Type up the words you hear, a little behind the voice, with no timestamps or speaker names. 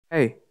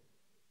Hey,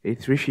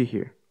 it's Rishi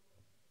here,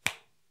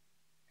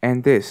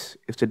 and this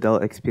is the Dell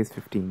XPS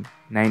 15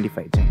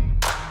 9510.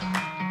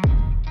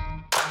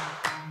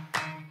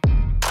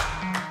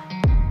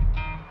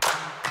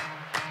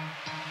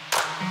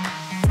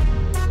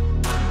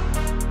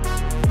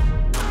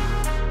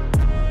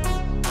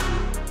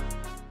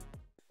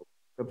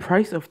 The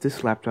price of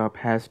this laptop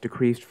has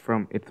decreased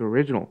from its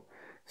original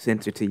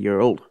since it's a year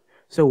old.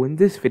 So in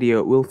this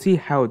video, we'll see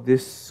how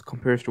this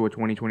compares to a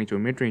 2022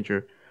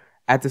 mid-ranger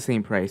at the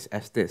same price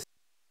as this.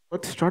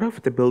 Let's start off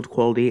with the build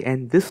quality,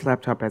 and this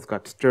laptop has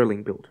got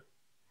sterling build.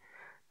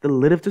 The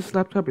lid of this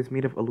laptop is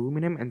made of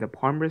aluminum, and the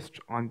palm rest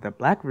on the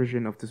black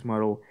version of this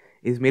model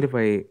is made of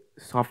a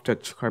soft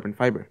touch carbon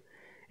fiber.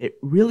 It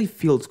really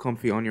feels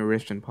comfy on your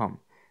wrist and palm.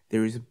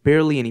 There is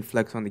barely any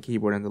flex on the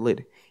keyboard and the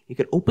lid. You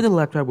can open the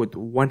laptop with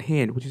one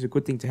hand, which is a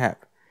good thing to have.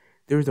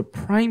 There is a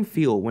prime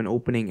feel when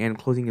opening and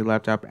closing the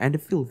laptop, and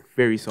it feels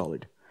very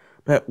solid.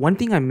 But one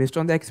thing I missed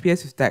on the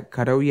XPS is that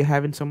cutout you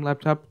have in some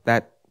laptops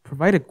that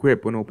provide a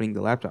grip when opening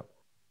the laptop.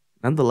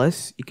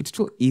 Nonetheless, you can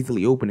still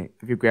easily open it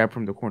if you grab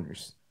from the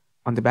corners.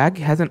 On the back,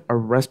 it has an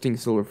arresting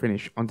silver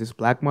finish on this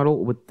black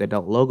model with the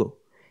Dell logo.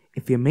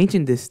 If you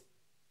mention this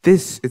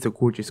is a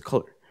gorgeous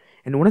color.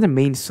 And one of the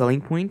main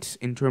selling points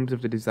in terms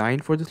of the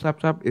design for this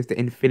laptop is the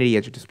Infinity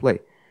Edge display.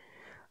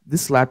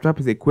 This laptop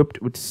is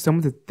equipped with some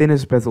of the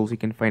thinnest bezels you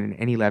can find in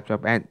any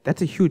laptop, and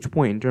that's a huge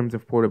point in terms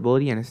of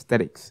portability and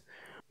aesthetics.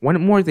 One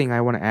more thing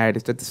I want to add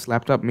is that this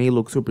laptop may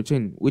look super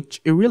thin,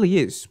 which it really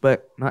is,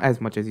 but not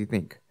as much as you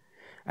think,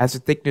 as the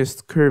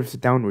thickness curves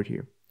downward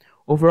here.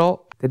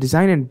 Overall, the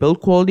design and build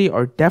quality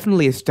are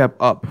definitely a step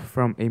up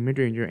from a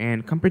mid-ranger,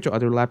 and compared to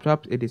other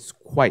laptops, it is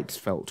quite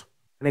svelte.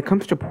 When it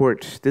comes to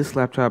ports, this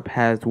laptop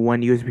has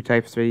one USB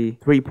Type-C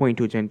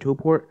 3.2 Gen 2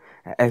 port,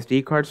 a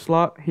SD card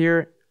slot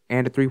here,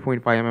 and a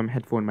 3.5mm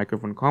headphone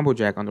microphone combo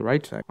jack on the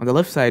right side. On the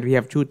left side, we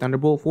have two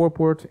Thunderbolt 4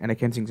 ports and a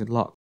Kensington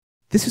lock.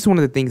 This is one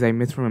of the things I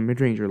miss from a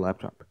mid-ranger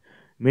laptop.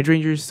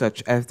 Mid-rangers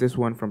such as this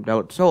one from Dell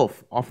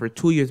itself offer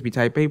two USB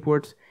Type-A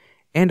ports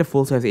and a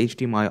full-size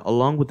HDMI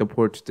along with the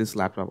ports this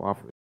laptop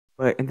offers.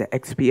 But in the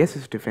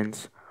XPS's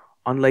defense,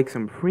 unlike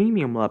some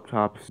premium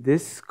laptops,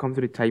 this comes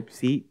with a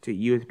Type-C to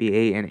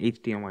USB-A and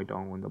HDMI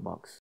dongle in the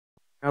box.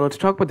 Now let's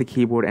talk about the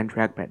keyboard and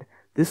trackpad.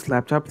 This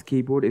laptop's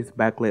keyboard is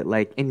backlit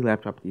like any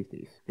laptop these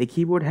days. The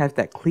keyboard has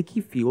that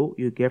clicky feel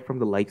you get from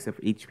the likes of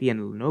HP and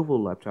Lenovo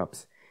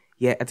laptops,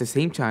 yet at the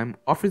same time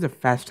offers a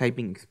fast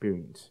typing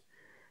experience.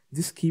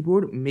 This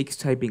keyboard makes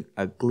typing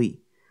a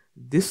glee.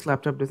 This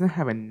laptop doesn't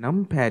have a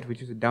numpad,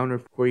 which is a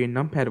downer for your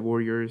numpad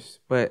warriors,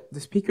 but the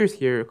speakers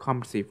here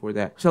compensate for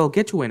that, so I'll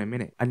get to it in a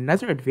minute.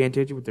 Another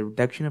advantage with the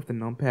reduction of the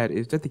numpad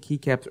is that the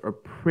keycaps are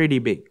pretty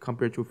big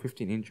compared to a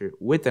 15-incher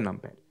with a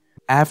numpad.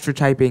 After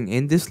typing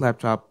in this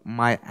laptop,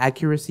 my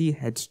accuracy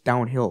heads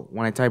downhill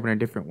when I type in a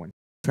different one.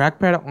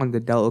 Trackpad on the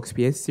Dell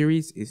XPS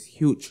series is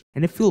huge,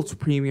 and it feels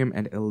premium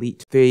and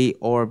elite. They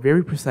are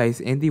very precise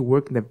and they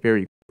work in the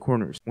very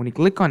corners. When you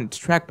click on its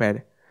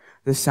trackpad,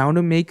 the sound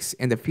it makes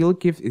and the feel it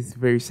gives is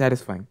very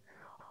satisfying.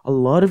 A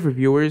lot of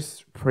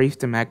reviewers praise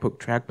the MacBook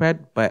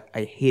trackpad, but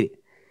I hate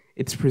it.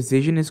 Its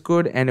precision is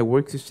good and it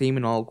works the same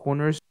in all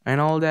corners and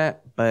all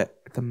that,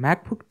 but the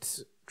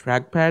MacBook's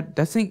trackpad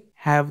doesn't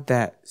have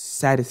that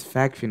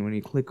satisfaction when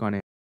you click on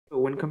it. So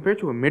when compared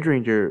to a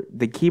mid-ranger,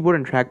 the keyboard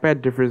and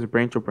trackpad differs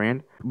brand to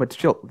brand, but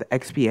still, the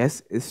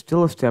XPS is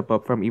still a step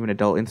up from even a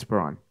Dell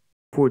Inspiron.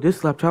 For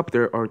this laptop,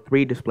 there are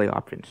three display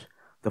options: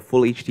 the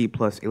Full HD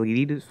Plus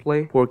LED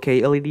display,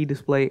 4K LED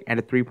display, and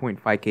a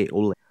 3.5K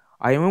OLED.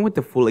 I went with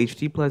the Full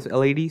HD Plus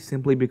LED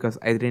simply because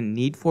I didn't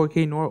need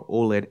 4K nor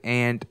OLED,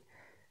 and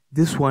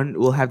this one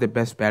will have the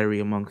best battery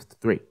amongst the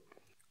three.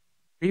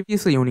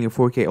 Previously owning a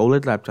 4K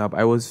OLED laptop,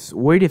 I was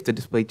worried if the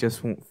display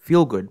just won't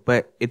feel good,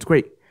 but it's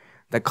great.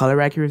 The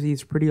color accuracy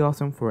is pretty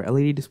awesome for a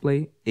LED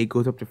display. It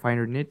goes up to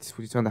 500 nits,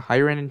 which is on the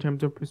higher end in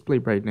terms of display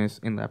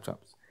brightness in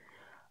laptops.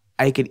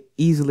 I could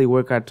easily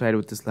work outside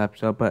with this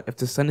laptop, but if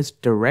the sun is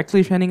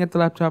directly shining at the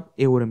laptop,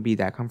 it wouldn't be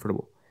that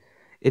comfortable.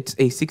 It's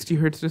a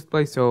 60Hz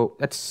display, so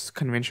that's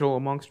conventional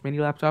amongst many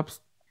laptops.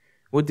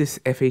 With this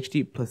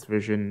FHD Plus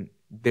version,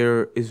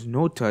 there is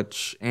no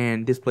touch,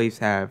 and displays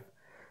have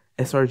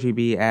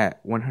sRGB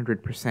at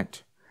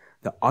 100%.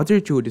 The other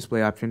two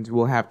display options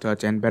will have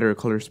touch and better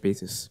color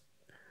spaces.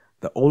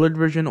 The OLED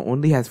version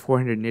only has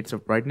 400 nits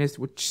of brightness,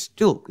 which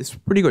still is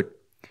pretty good.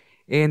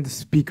 And the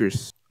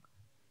speakers.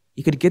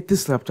 You could get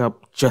this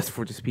laptop just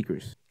for the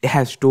speakers. It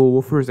has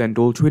dual woofers and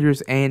dual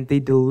tweeters, and they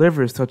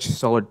deliver such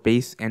solid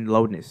bass and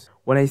loudness.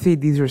 When I say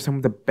these are some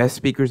of the best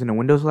speakers in a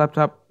Windows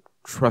laptop,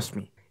 trust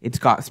me. It's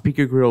got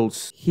speaker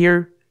grills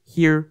here,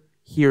 here,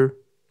 here,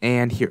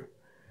 and here.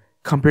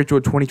 Compared to a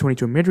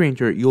 2022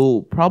 mid-ranger,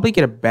 you'll probably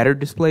get a better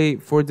display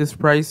for this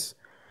price,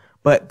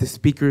 but the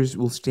speakers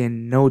will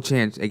stand no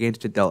chance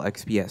against the Dell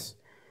XPS.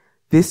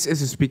 This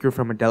is a speaker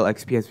from a Dell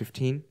XPS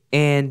 15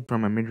 and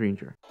from a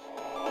mid-ranger.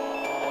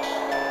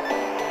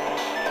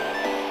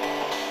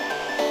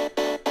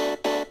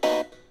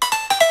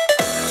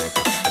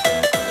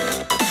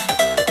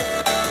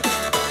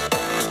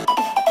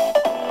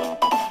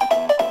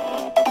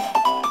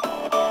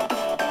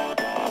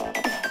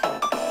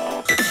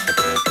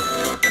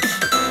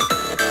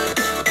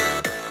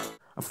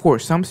 Of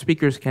course, some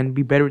speakers can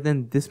be better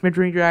than this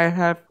mid-ranger I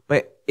have,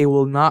 but it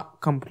will not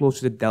come close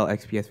to the Dell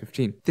XPS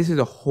 15. This is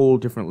a whole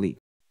different league.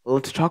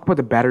 Let's talk about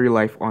the battery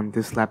life on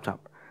this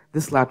laptop.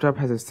 This laptop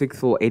has a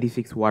 6-volt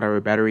 86 watt-hour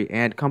battery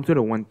and comes with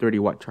a 130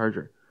 watt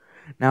charger.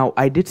 Now,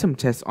 I did some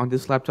tests on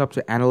this laptop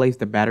to analyze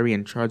the battery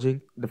and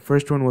charging. The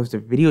first one was the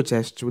video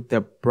test with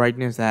the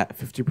brightness at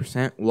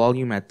 50%,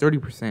 volume at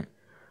 30%,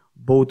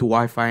 both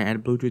Wi-Fi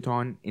and Bluetooth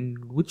on, in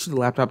which the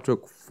laptop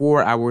took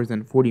 4 hours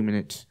and 40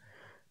 minutes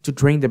to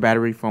drain the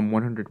battery from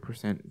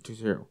 100% to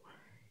 0.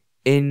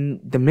 In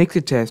the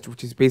mixed test,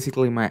 which is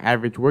basically my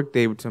average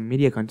workday with some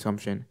media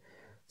consumption,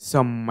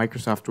 some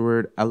Microsoft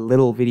Word, a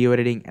little video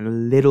editing, and a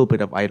little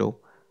bit of idle,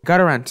 I got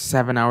around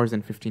 7 hours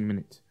and 15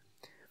 minutes.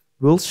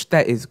 Whilst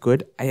that is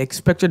good, I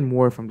expected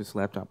more from this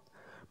laptop.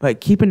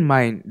 But keep in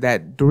mind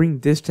that during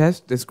this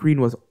test, the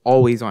screen was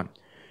always on.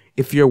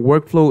 If your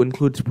workflow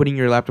includes putting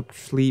your laptop to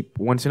sleep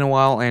once in a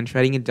while and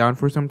shutting it down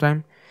for some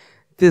time,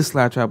 this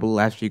laptop will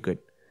last you good.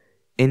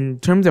 In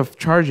terms of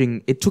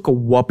charging, it took a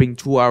whopping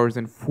 2 hours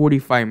and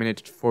 45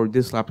 minutes for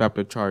this laptop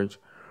to charge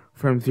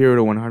from 0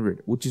 to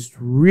 100, which is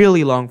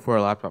really long for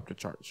a laptop to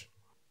charge.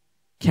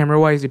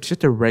 Camera-wise, it's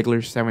just a regular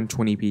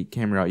 720p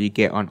camera you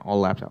get on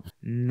all laptops.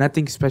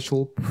 Nothing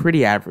special,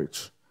 pretty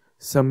average.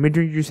 Some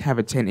mid-rangers have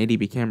a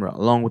 1080p camera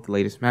along with the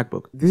latest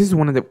MacBook. This is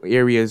one of the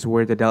areas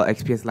where the Dell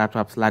XPS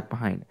laptops lag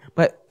behind,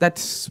 but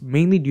that's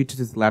mainly due to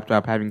this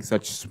laptop having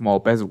such small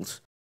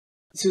bezels.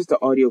 This is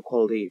the audio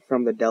quality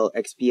from the Dell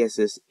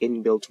XPS's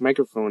inbuilt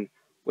microphone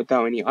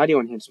without any audio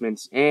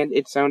enhancements, and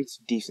it sounds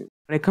decent.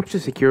 When it comes to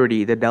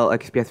security, the Dell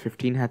XPS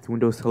 15 has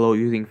Windows Hello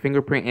using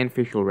fingerprint and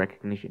facial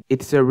recognition.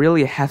 It's a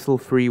really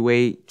hassle-free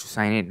way to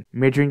sign in.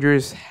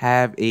 Mid-rangers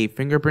have a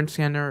fingerprint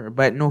scanner,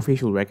 but no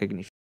facial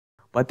recognition.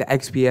 But the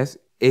XPS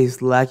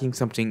is lacking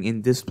something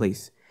in this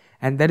place,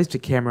 and that is the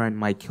camera and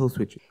mic kill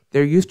switch.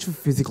 They're used to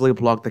physically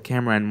block the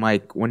camera and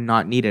mic when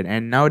not needed,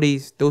 and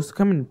nowadays, those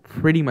come in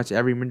pretty much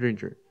every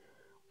mid-ranger.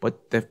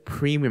 But the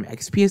premium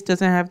XPS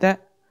doesn't have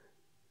that.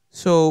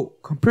 So,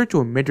 compared to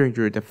a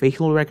mid-ranger, the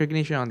facial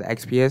recognition on the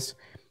XPS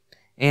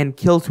and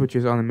kill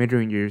switches on the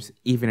mid-rangers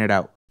even it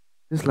out.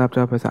 This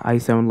laptop has an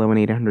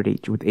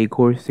i7-11800H with 8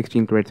 cores,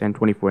 16 threads, and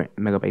 24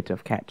 MB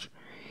of cache.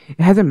 It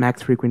has a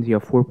max frequency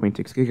of 4.6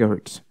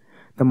 GHz.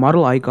 The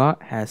model I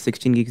got has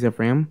 16 GB of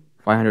RAM,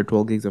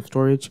 512 GB of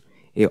storage,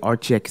 a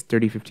RTX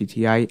 3050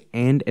 Ti,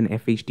 and an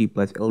FHD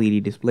Plus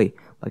LED display,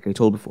 like I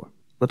told before.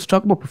 Let's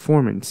talk about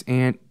performance,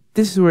 and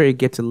this is where it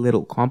gets a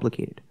little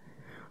complicated.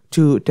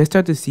 To test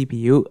out the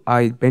CPU,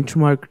 I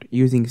benchmarked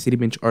using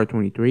Cinebench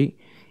R23,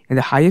 and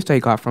the highest I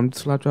got from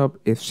this laptop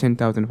is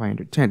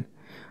 10,510.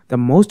 The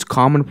most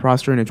common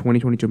processor in a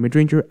 2022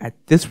 mid-ranger at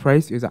this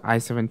price is an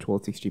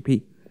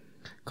i7-1260p.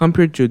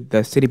 Compared to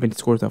the Cinebench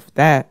scores of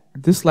that,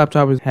 this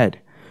laptop is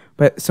ahead,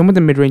 but some of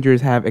the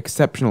mid-rangers have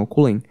exceptional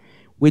cooling,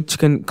 which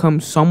can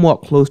come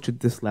somewhat close to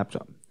this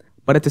laptop.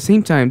 But at the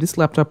same time, this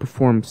laptop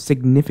performs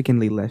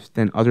significantly less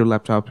than other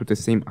laptops with the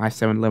same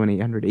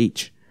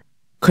i7-11800H.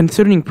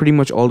 Considering pretty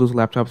much all those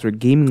laptops are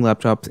gaming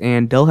laptops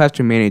and Dell has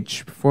to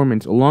manage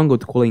performance along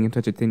with cooling in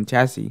such a thin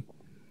chassis,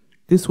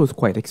 this was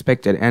quite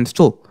expected, and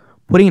still,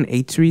 putting an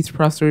 8 series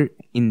processor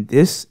in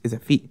this is a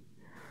feat.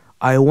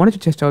 I wanted to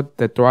test out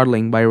the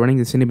throttling by running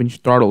the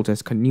Cinebench throttle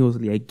test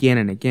continuously again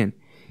and again.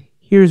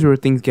 Here's where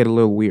things get a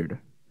little weird.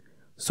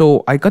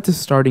 So I got the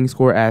starting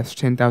score as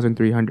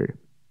 10,300.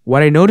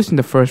 What I noticed in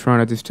the first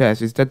round of this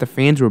test is that the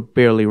fans were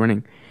barely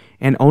running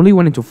and only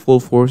went into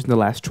full force in the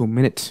last 2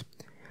 minutes.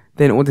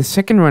 Then when the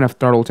second round of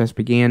throttle test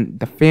began,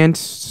 the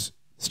fans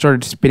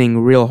started spinning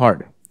real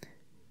hard.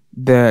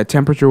 The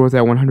temperature was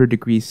at 100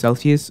 degrees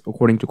Celsius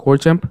according to core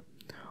temp.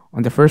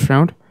 On the first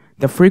round,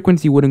 the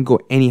frequency wouldn't go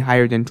any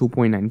higher than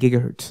 2.9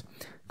 GHz.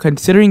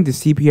 Considering the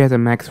CPU has a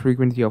max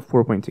frequency of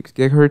 4.6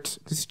 GHz,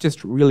 this is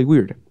just really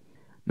weird.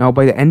 Now,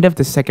 by the end of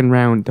the second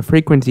round, the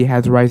frequency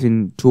has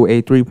risen to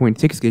a 3.6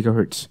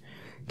 GHz.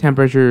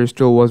 Temperature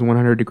still was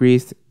 100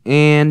 degrees,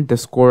 and the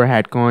score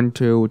had gone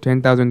to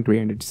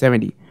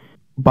 10,370.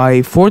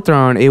 By fourth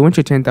round, it went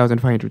to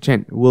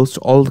 10,510, whilst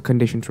all the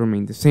conditions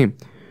remained the same.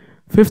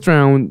 Fifth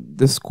round,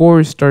 the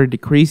scores started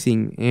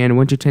decreasing and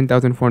went to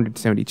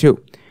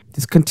 10,472.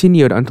 This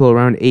continued until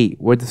round 8,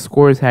 where the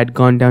scores had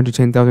gone down to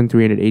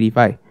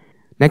 10,385.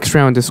 Next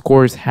round, the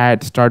scores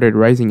had started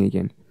rising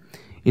again.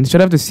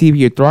 Instead of the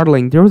CPU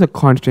throttling, there was a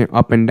constant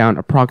up and down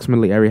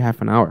approximately every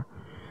half an hour.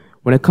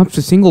 When it comes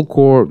to single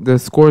core, the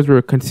scores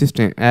were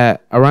consistent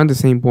at around the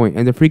same point,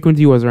 and the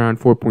frequency was around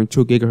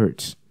 4.2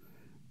 GHz.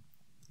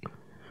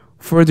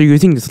 Further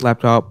using this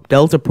laptop,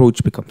 Dell's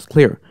approach becomes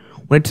clear.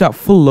 When it's at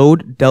full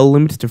load, Dell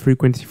limits the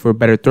frequency for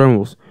better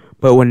thermals,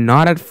 but when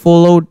not at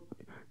full load,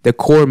 the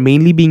core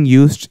mainly being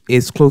used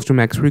is close to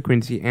max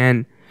frequency,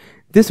 and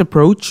this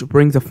approach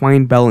brings a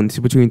fine balance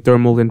between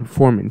thermal and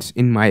performance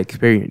in my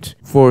experience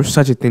for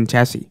such a thin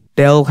chassis.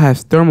 Dell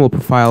has thermal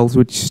profiles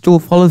which still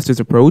follows this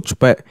approach,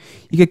 but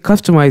you can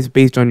customize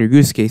based on your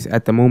use case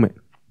at the moment.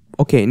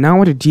 Okay, now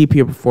with the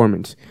GPU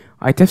performance.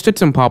 I tested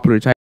some popular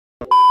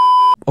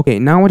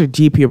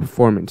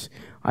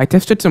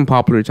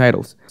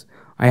titles.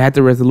 I had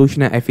the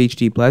resolution at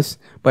FHD+,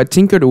 but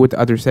tinkered with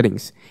other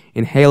settings.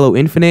 In Halo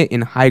Infinite,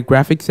 in high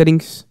graphic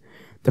settings,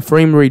 the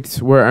frame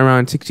rates were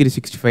around 60 to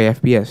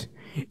 65 FPS,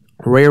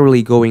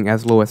 rarely going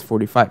as low as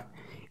 45.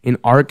 In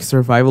Ark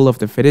Survival of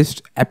the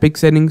Fittest, epic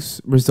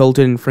settings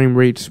resulted in frame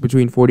rates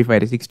between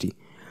 45 to 60.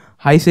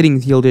 High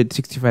settings yielded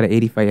 65 to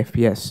 85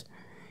 FPS.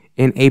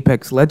 In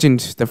Apex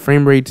Legends, the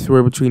frame rates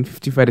were between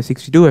 55 to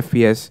 62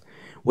 FPS,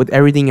 with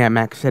everything at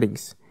max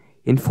settings.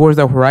 In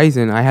Forza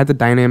Horizon, I had the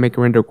dynamic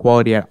render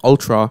quality at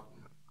Ultra,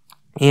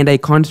 and I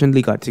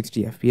constantly got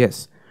 60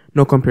 FPS.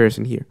 No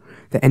comparison here.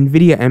 The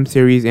Nvidia M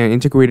series and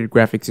integrated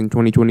graphics in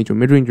 2022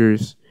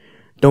 mid-rangers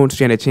don't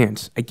stand a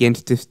chance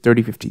against this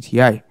 3050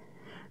 Ti.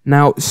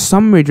 Now,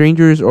 some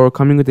mid-rangers are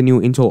coming with the new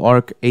Intel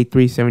Arc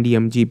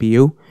A370M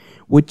GPU,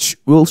 which,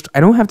 whilst I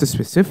don't have the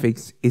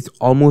specifics, is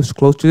almost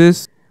close to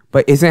this,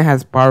 but isn't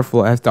as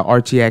powerful as the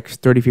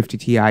RTX 3050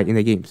 Ti in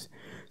the games.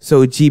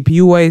 So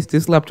GPU-wise,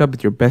 this laptop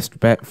is your best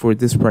bet for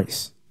this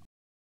price.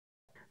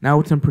 Now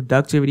with some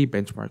productivity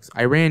benchmarks.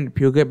 I ran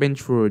PureGetBench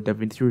for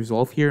DaVinci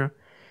Resolve here,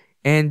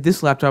 and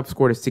this laptop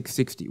scored a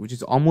 660, which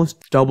is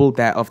almost double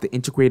that of the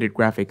integrated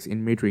graphics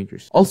in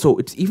mid-rangers. Also,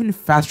 it's even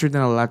faster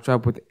than a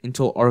laptop with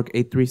Intel Arc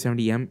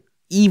A370M,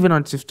 even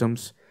on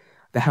systems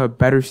that have a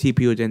better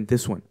CPU than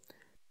this one.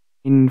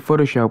 In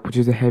Photoshop, which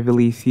is a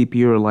heavily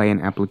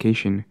CPU-reliant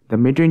application, the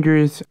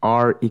mid-rangers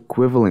are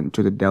equivalent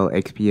to the Dell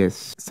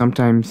XPS,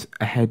 sometimes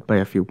ahead by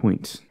a few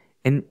points.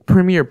 In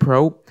Premiere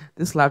Pro,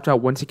 this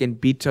laptop once again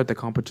beats out the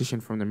competition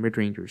from the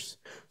mid-rangers.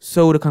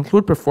 So to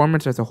conclude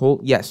performance as a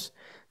whole, yes,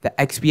 the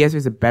XPS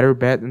is a better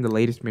bet than the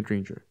latest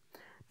mid-ranger.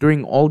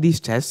 During all these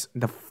tests,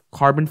 the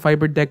carbon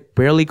fiber deck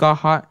barely got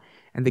hot,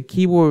 and the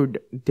keyboard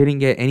didn't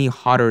get any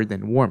hotter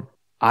than warm.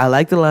 I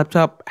like the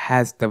laptop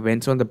has the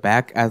vents on the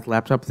back, as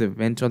laptops with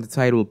vents on the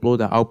side will blow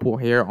the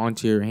output hair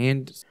onto your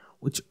hands,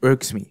 which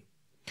irks me.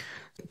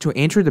 To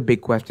answer the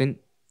big question,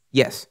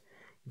 yes,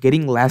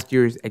 getting last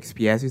year's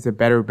XPS is a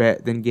better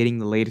bet than getting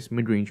the latest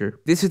mid-ranger.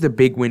 This is a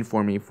big win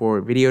for me for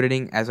video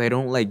editing, as I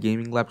don't like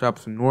gaming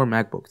laptops nor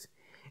MacBooks,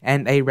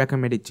 and I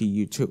recommend it to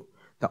you too.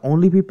 The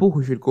only people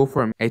who should go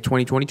for a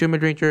 2022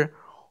 mid-ranger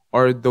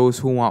are those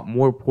who want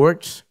more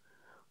ports,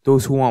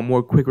 those who want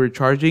more quicker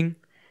charging,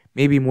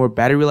 maybe more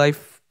battery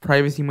life,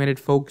 privacy-minded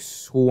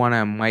folks who want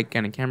a mic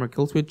and a camera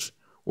kill switch,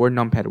 or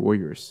numpad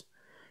warriors.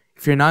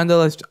 If you're not on the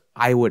list,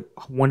 I would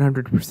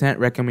 100%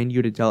 recommend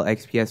you to Dell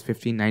XPS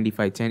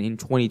 159510 in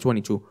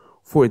 2022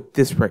 for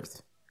this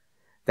price.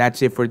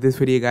 That's it for this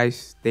video,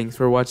 guys. Thanks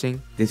for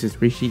watching. This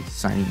is Rishi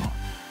signing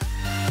off.